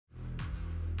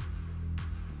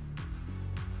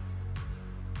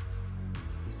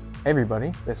Hey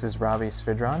everybody, this is Ravi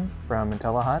Svidron from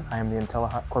Intellihot. I am the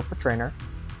Intellihot corporate trainer.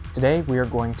 Today we are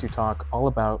going to talk all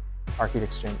about our heat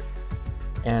exchanger.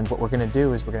 And what we're going to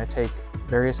do is we're going to take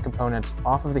various components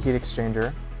off of the heat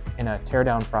exchanger in a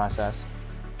teardown process.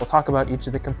 We'll talk about each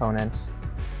of the components.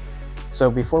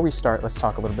 So before we start, let's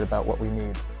talk a little bit about what we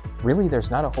need. Really, there's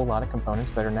not a whole lot of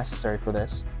components that are necessary for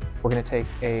this. We're going to take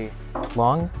a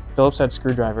long Phillips head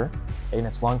screwdriver, and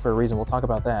it's long for a reason. We'll talk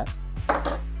about that.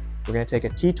 We're going to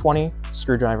take a T20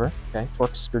 screwdriver, okay,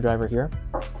 Torx screwdriver here,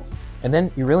 and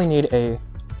then you really need a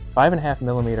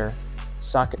 5.5mm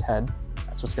socket head.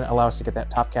 That's what's going to allow us to get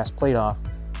that top cast plate off.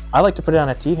 I like to put it on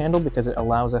a T-handle because it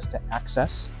allows us to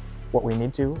access what we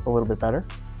need to a little bit better.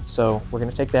 So we're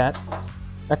going to take that.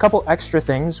 A couple extra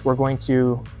things. We're going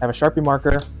to have a Sharpie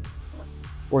marker.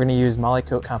 We're going to use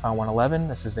Molykote Compound 111.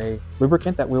 This is a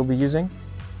lubricant that we'll be using.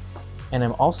 And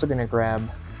I'm also going to grab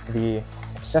the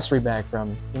accessory bag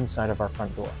from inside of our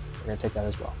front door. We're going to take that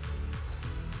as well.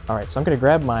 All right, so I'm going to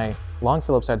grab my long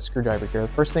Phillips head screwdriver here. The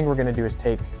first thing we're going to do is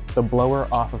take the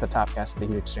blower off of the top cast of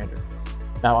the heat exchanger.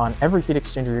 Now on every heat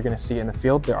exchanger you're going to see in the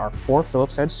field, there are 4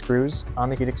 Phillips head screws on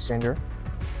the heat exchanger.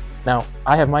 Now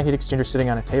I have my heat exchanger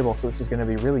sitting on a table, so this is going to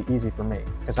be really easy for me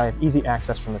because I have easy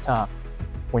access from the top.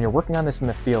 When you're working on this in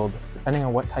the field, depending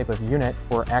on what type of unit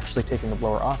we're actually taking the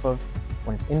blower off of,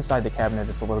 when it's inside the cabinet,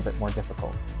 it's a little bit more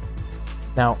difficult.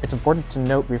 Now, it's important to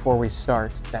note before we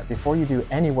start that before you do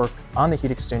any work on the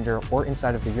heat exchanger or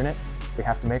inside of the unit, we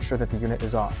have to make sure that the unit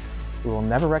is off. We will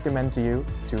never recommend to you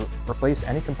to replace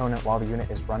any component while the unit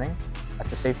is running.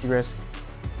 That's a safety risk.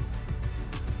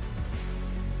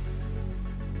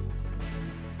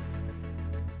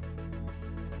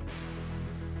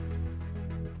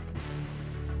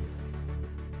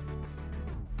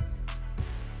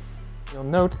 You'll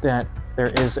note that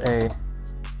there is a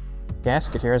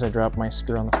gasket here as I drop my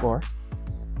screw on the floor.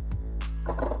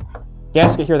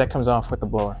 Gasket here that comes off with the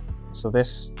blower. So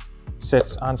this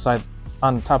sits on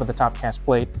top of the top cast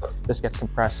plate. This gets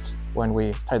compressed when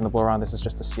we tighten the blower on. This is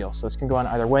just a seal. So this can go on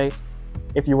either way.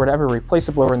 If you were to ever replace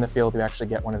a blower in the field, you actually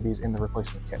get one of these in the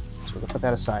replacement kit. So we'll put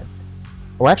that aside.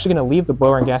 We're actually going to leave the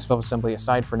blower and gas valve assembly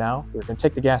aside for now. We're going to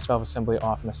take the gas valve assembly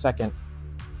off in a second.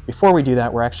 Before we do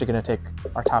that, we're actually going to take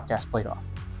our top cast plate off.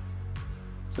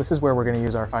 So this is where we're going to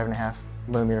use our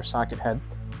 5.5mm socket head.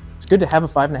 It's good to have a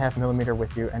 5.5mm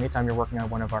with you anytime you're working on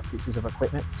one of our pieces of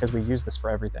equipment because we use this for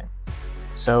everything.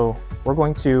 So we're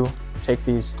going to take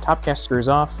these top cast screws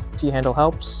off. T-handle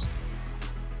helps.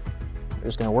 We're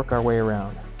just going to work our way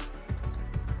around.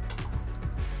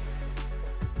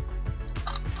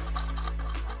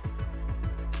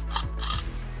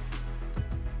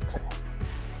 Okay,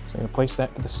 so I'm going to place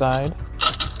that to the side.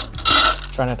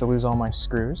 Try not to lose all my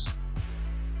screws.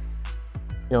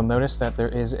 You'll notice that there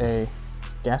is a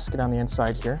gasket on the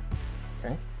inside here.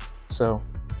 Okay, so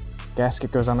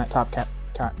gasket goes on that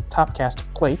top cast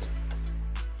plate.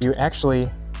 You actually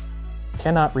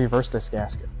cannot reverse this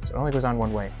gasket, so it only goes on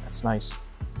one way. That's nice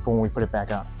for when we put it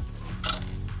back on.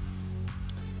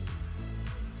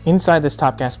 Inside this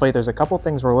top cast plate, there's a couple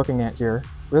things we're looking at here.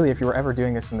 Really, if you were ever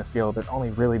doing this in the field, there'd only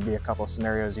really be a couple of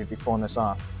scenarios you'd be pulling this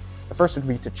off. The first would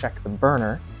be to check the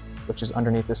burner, which is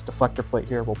underneath this deflector plate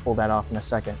here. We'll pull that off in a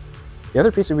second. The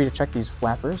other piece would be to check these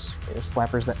flappers. There's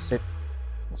flappers that sit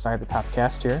inside the top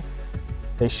cast here.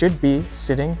 They should be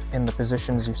sitting in the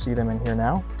positions you see them in here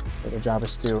now. So their job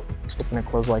is to open and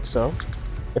close like so.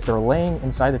 If they're laying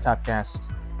inside the top cast,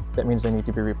 that means they need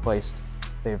to be replaced.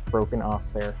 They've broken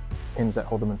off their pins that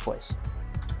hold them in place.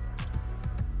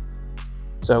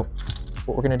 So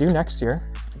what we're going to do next here,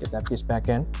 to get that piece back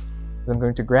in, is I'm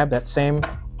going to grab that same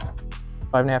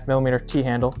 5.5mm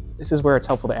T-handle. This is where it's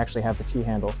helpful to actually have the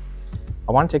T-handle.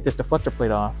 I want to take this deflector plate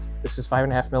off. This is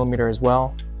 5.5mm as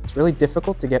well. It's really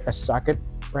difficult to get a socket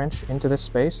wrench into this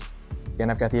space. Again,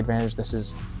 I've got the advantage this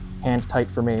is hand tight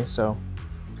for me, so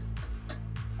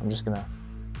I'm just gonna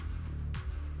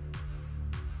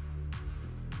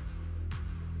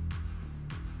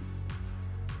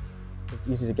it's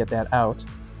easy to get that out.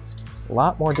 A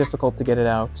lot more difficult to get it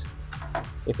out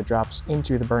if it drops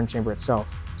into the burn chamber itself.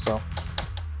 So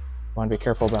I want to be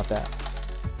careful about that.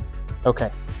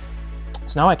 Okay,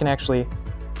 so now I can actually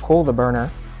pull the burner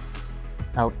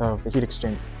out of the heat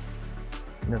exchanger.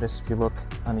 Notice if you look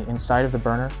on the inside of the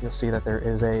burner, you'll see that there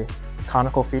is a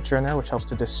conical feature in there which helps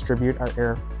to distribute our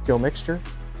air-fuel mixture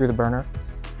through the burner.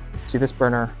 See, this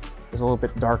burner is a little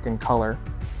bit dark in color.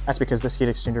 That's because this heat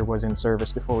exchanger was in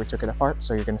service before we took it apart,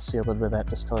 so you're going to see a little bit of that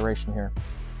discoloration here.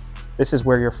 This is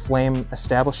where your flame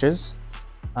establishes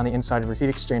on the inside of your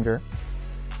heat exchanger.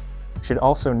 You should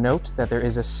also note that there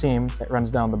is a seam that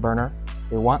runs down the burner.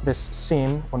 We want this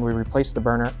seam, when we replace the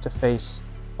burner, to face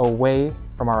away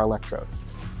from our electrode.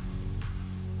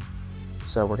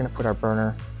 So we're going to put our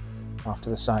burner off to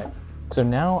the side. So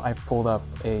now I've pulled up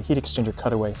a heat exchanger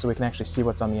cutaway so we can actually see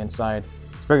what's on the inside.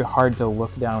 It's very hard to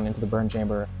look down into the burn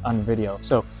chamber on video.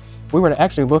 So if we were to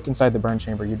actually look inside the burn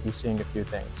chamber, you'd be seeing a few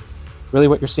things. Really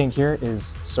what you're seeing here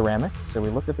is ceramic. So we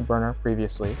looked at the burner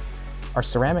previously. Our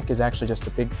ceramic is actually just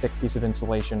a big thick piece of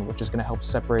insulation which is going to help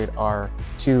separate our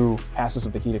two passes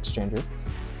of the heat exchanger.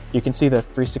 You can see the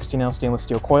 316L stainless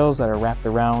steel coils that are wrapped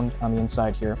around on the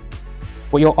inside here.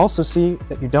 What you'll also see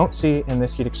that you don't see in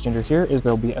this heat exchanger here is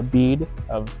there'll be a bead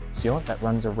of sealant that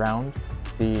runs around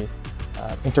the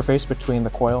interface between the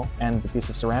coil and the piece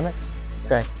of ceramic.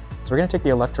 Okay, so we're going to take the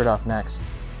electrode off next.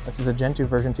 This is a Gen 2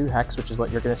 version 2 hex, which is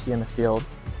what you're going to see in the field.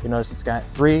 You'll notice it's got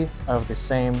 3 of the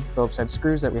same Phillips head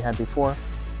screws that we had before.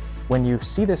 When you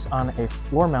see this on a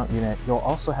floor mount unit, you'll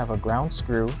also have a ground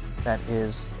screw that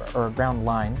is, or a ground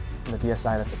line from the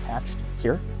DSI that's attached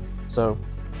here. So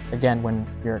again, when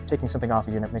you're taking something off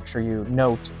a unit, make sure you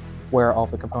note where all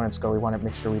the components go. We want to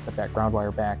make sure we put that ground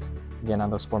wire back again on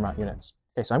those floor mount units.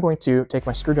 Okay, so I'm going to take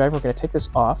my screwdriver. We're going to take this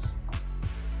off.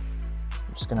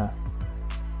 I'm just going to,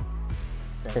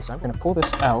 okay, so I'm going to pull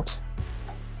this out.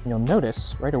 And you'll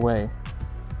notice right away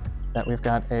that we've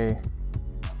got a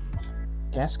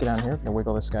gasket on here. I'm going to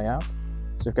wiggle this guy out.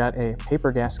 So we've got a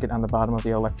paper gasket on the bottom of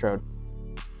the electrode.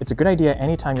 It's a good idea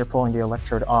anytime you're pulling the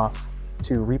electrode off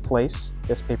to replace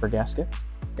this paper gasket.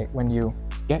 Okay, when you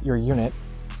get your unit,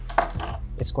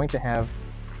 it's going to have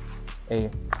a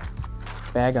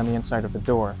bag on the inside of the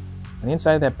door. On the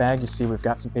inside of that bag, you see we've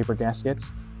got some paper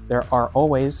gaskets. There are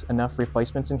always enough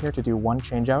replacements in here to do one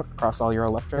changeout across all your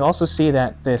electrodes. You'll also see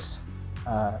that this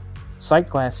sight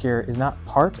glass here is not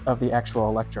part of the actual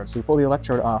electrode. So you pull the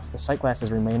electrode off, the sight glass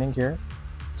is remaining here.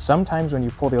 Sometimes when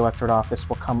you pull the electrode off, this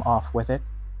will come off with it,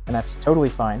 and that's totally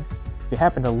fine. If you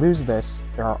happen to lose this,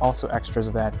 there are also extras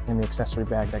of that in the accessory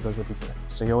bag that goes with the unit.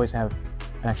 So you always have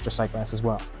an extra sight glass as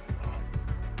well.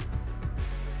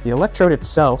 The electrode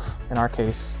itself, in our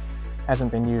case,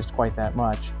 hasn't been used quite that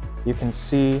much. You can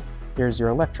see here's your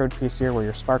electrode piece here where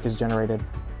your spark is generated,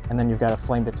 and then you've got a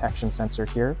flame detection sensor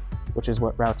here, which is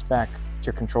what routes back to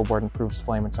your control board and proves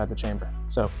flame inside the chamber.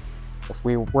 So if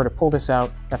we were to pull this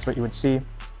out, that's what you would see.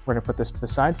 We're going to put this to the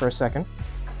side for a second.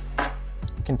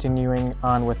 Continuing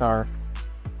on with our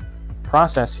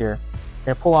process here, we're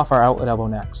going to pull off our outlet elbow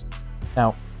next.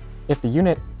 Now, if the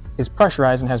unit is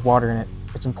pressurized and has water in it,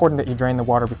 it's important that you drain the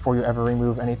water before you ever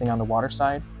remove anything on the water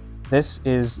side. This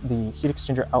is the heat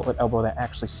exchanger outlet elbow that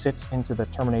actually sits into the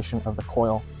termination of the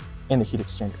coil in the heat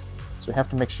exchanger. So we have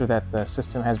to make sure that the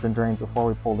system has been drained before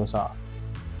we pull this off.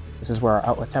 This is where our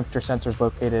outlet temperature sensor is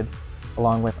located,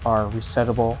 along with our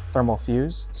resettable thermal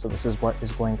fuse. So this is what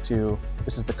is going to,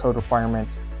 this is the code requirement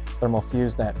thermal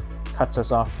fuse that cuts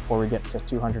us off before we get to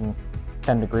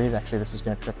 210 degrees. Actually, this is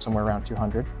going to trip somewhere around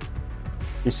 200.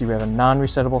 You see we have a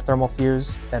non-resettable thermal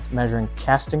fuse that's measuring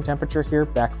casting temperature here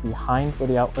back behind where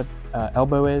the outlet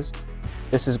elbow is.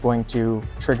 This is going to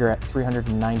trigger at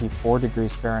 394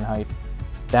 degrees Fahrenheit.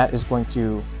 That is going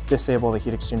to disable the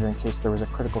heat exchanger in case there was a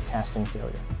critical casting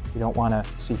failure. You don't want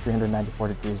to see 394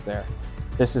 degrees there.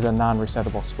 This is a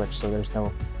non-resettable switch, so there's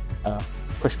no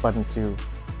push button to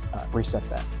reset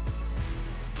that.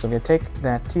 So I'm going to take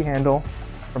that T-handle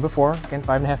from before, again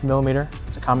 5.5 millimeter,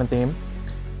 it's a common theme.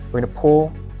 We're going to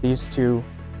pull these two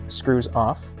screws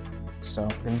off, so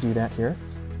we're going to do that here.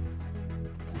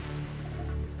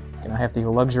 And I have the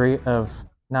luxury of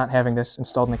not having this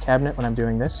installed in the cabinet when I'm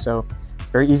doing this, so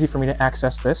very easy for me to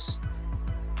access this.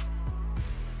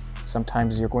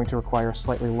 Sometimes you're going to require a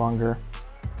slightly longer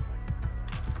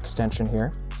extension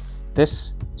here.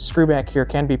 This screw back here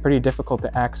can be pretty difficult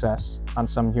to access on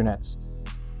some units.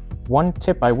 One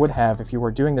tip I would have if you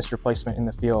were doing this replacement in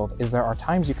the field is there are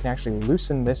times you can actually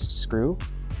loosen this screw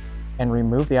and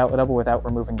remove the outlet elbow without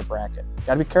removing the bracket. You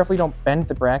gotta be careful you don't bend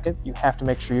the bracket. You have to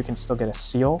make sure you can still get a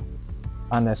seal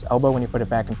on this elbow when you put it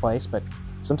back in place, but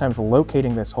sometimes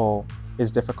locating this hole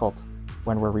is difficult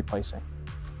when we're replacing.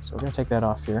 So we're gonna take that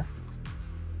off here.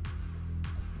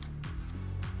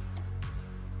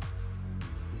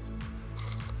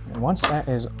 And once that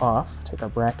is off, take our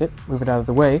bracket, move it out of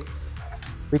the way,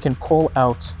 we can pull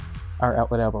out our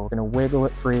outlet elbow. We're going to wiggle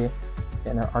it free,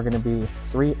 and there are going to be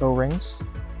 3 O-rings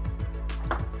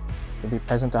to be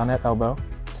present on that elbow.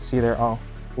 See, they're all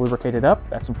lubricated up.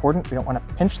 That's important. We don't want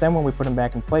to pinch them when we put them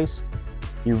back in place.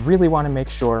 You really want to make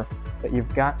sure that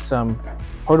you've got some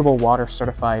potable water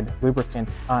certified lubricant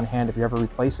on hand if you're ever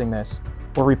replacing this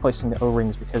or replacing the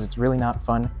O-rings, because it's really not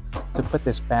fun to put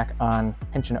this back on,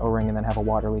 pinch an O-ring, and then have a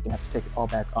water leak and have to take it all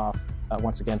back off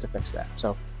once again to fix that.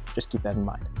 So just keep that in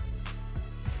mind.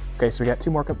 Okay, so we got two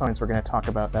more components we're going to talk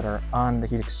about that are on the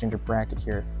heat exchanger bracket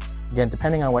here. Again,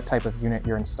 depending on what type of unit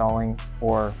you're installing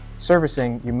or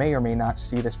servicing, you may or may not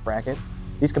see this bracket.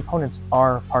 These components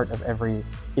are part of every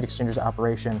heat exchanger's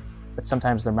operation, but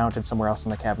sometimes they're mounted somewhere else in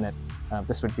the cabinet.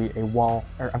 This would be a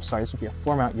this would be a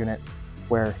floor mount unit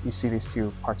where you see these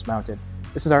two parts mounted.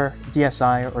 This is our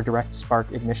DSI, or direct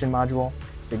spark ignition module.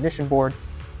 It's the ignition board.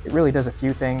 It really does a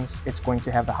few things. It's going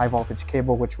to have the high voltage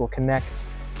cable, which will connect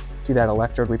to that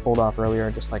electrode we pulled off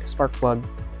earlier, just like a spark plug.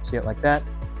 See it like that.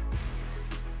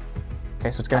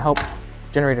 Okay, so it's going to help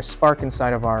generate a spark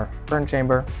inside of our burn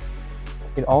chamber.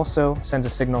 It also sends a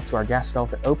signal to our gas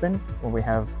valve to open when we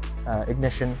have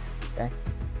ignition. Okay,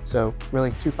 so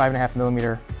really two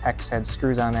 5.5mm hex head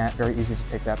screws on that. Very easy to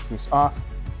take that piece off.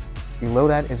 Below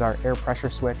that is our air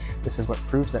pressure switch. This is what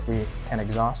proves that we can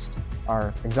exhaust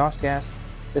our exhaust gas.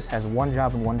 This has one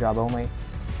job and one job only.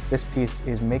 This piece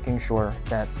is making sure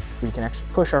that we can actually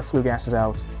push our flue gases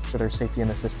out, so there's safety in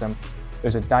the system.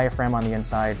 There's a diaphragm on the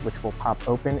inside which will pop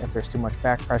open if there's too much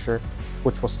back pressure,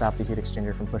 which will stop the heat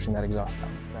exchanger from pushing that exhaust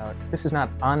out. This is not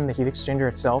on the heat exchanger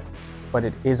itself, but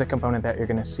it is a component that you're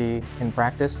going to see in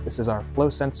practice. This is our flow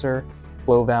sensor,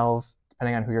 flow valve.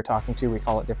 Depending on who you're talking to, we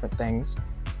call it different things.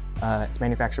 It's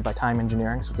manufactured by Time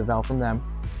Engineering, so it's a valve from them.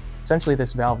 Essentially,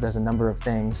 this valve does a number of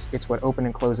things. It's what open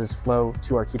and closes flow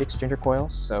to our heat exchanger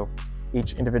coils, so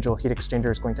each individual heat exchanger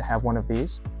is going to have one of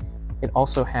these. It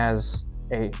also has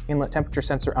an inlet temperature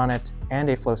sensor on it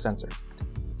and a flow sensor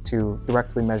to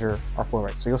directly measure our flow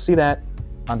rate. So you'll see that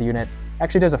on the unit.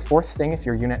 Actually does a fourth thing. If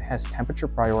your unit has temperature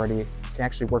priority, it can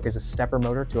actually work as a stepper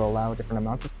motor to allow different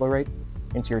amounts of flow rate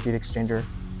into your heat exchanger.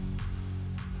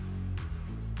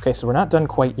 Okay, so we're not done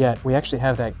quite yet. We actually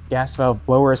have that gas valve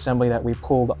blower assembly that we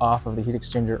pulled off of the heat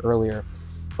exchanger earlier.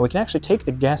 And we can actually take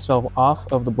the gas valve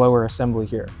off of the blower assembly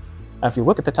here. Now, if you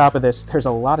look at the top of this, there's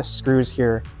a lot of screws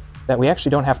here that we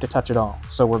actually don't have to touch at all.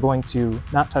 So we're going to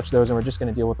not touch those, and we're just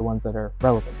going to deal with the ones that are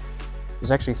relevant. There's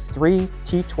actually 3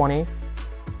 T20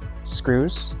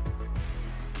 screws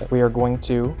that we are going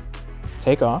to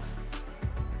take off.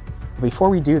 Before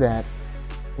we do that,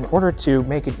 in order to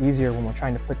make it easier when we're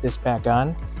trying to put this back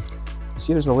on,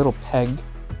 see there's a little peg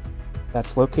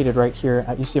that's located right here.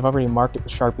 You see I've already marked it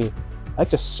with Sharpie. I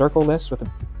like to circle this with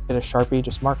a bit of Sharpie,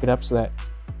 just mark it up so that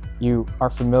you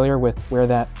are familiar with where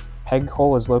that peg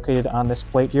hole is located on this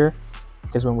plate here,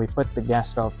 because when we put the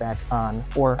gas valve back on,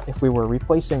 or if we were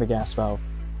replacing the gas valve,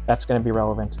 that's going to be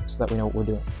relevant so that we know what we're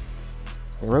doing.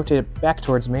 Okay, rotate it back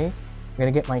towards me. I'm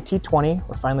going to get my T20.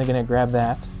 We're finally going to grab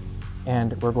that,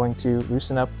 and we're going to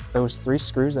loosen up those 3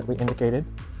 screws that we indicated.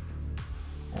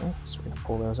 Okay, so we're going to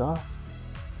pull those off.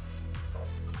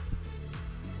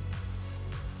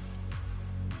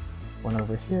 One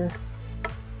over here.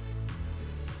 I'm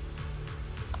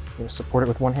going to support it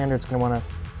with one hand, or it's going to want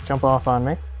to jump off on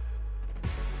me.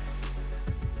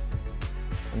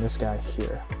 And this guy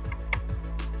here.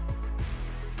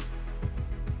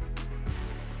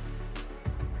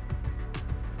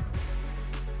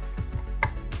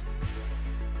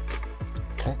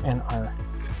 Okay, and our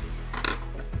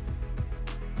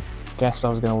gas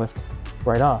valve is going to lift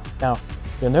right off. Now,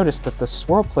 you'll notice that the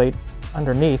swirl plate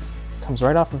underneath comes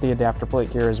right off of the adapter plate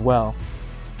here as well.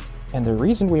 And the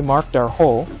reason we marked our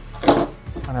hole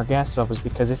on our gas valve is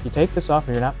because if you take this off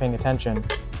and you're not paying attention,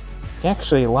 you can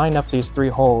actually line up these 3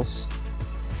 holes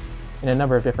in a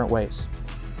number of different ways.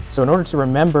 So in order to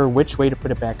remember which way to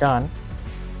put it back on,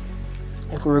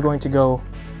 if we were going to go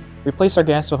replace our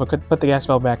gas valve and put the gas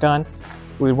valve back on,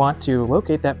 we would want to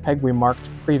locate that peg we marked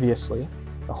previously,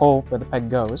 the hole where the peg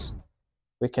goes.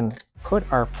 We can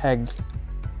put our peg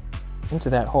into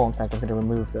that hole. In fact, I'm going to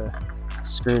remove the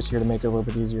screws here to make it a little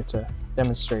bit easier to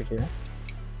demonstrate here.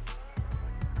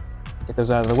 Get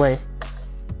those out of the way.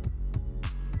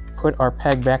 Put our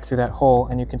peg back through that hole,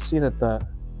 and you can see that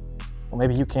well,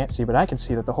 maybe you can't see, but I can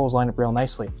see that the holes line up real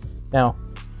nicely. Now,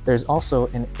 there's also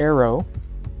an arrow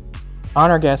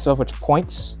on our gas valve which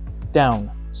points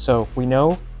down. So we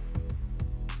know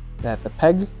that the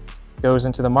peg goes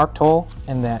into the marked hole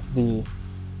and that the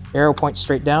arrow points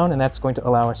straight down, and that's going to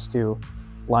allow us to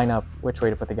line up which way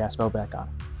to put the gas valve back on.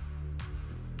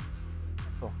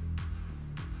 Cool.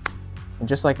 And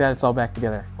just like that, it's all back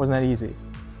together. Wasn't that easy?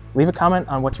 Leave a comment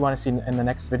on what you want to see in the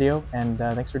next video, and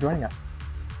thanks for joining us.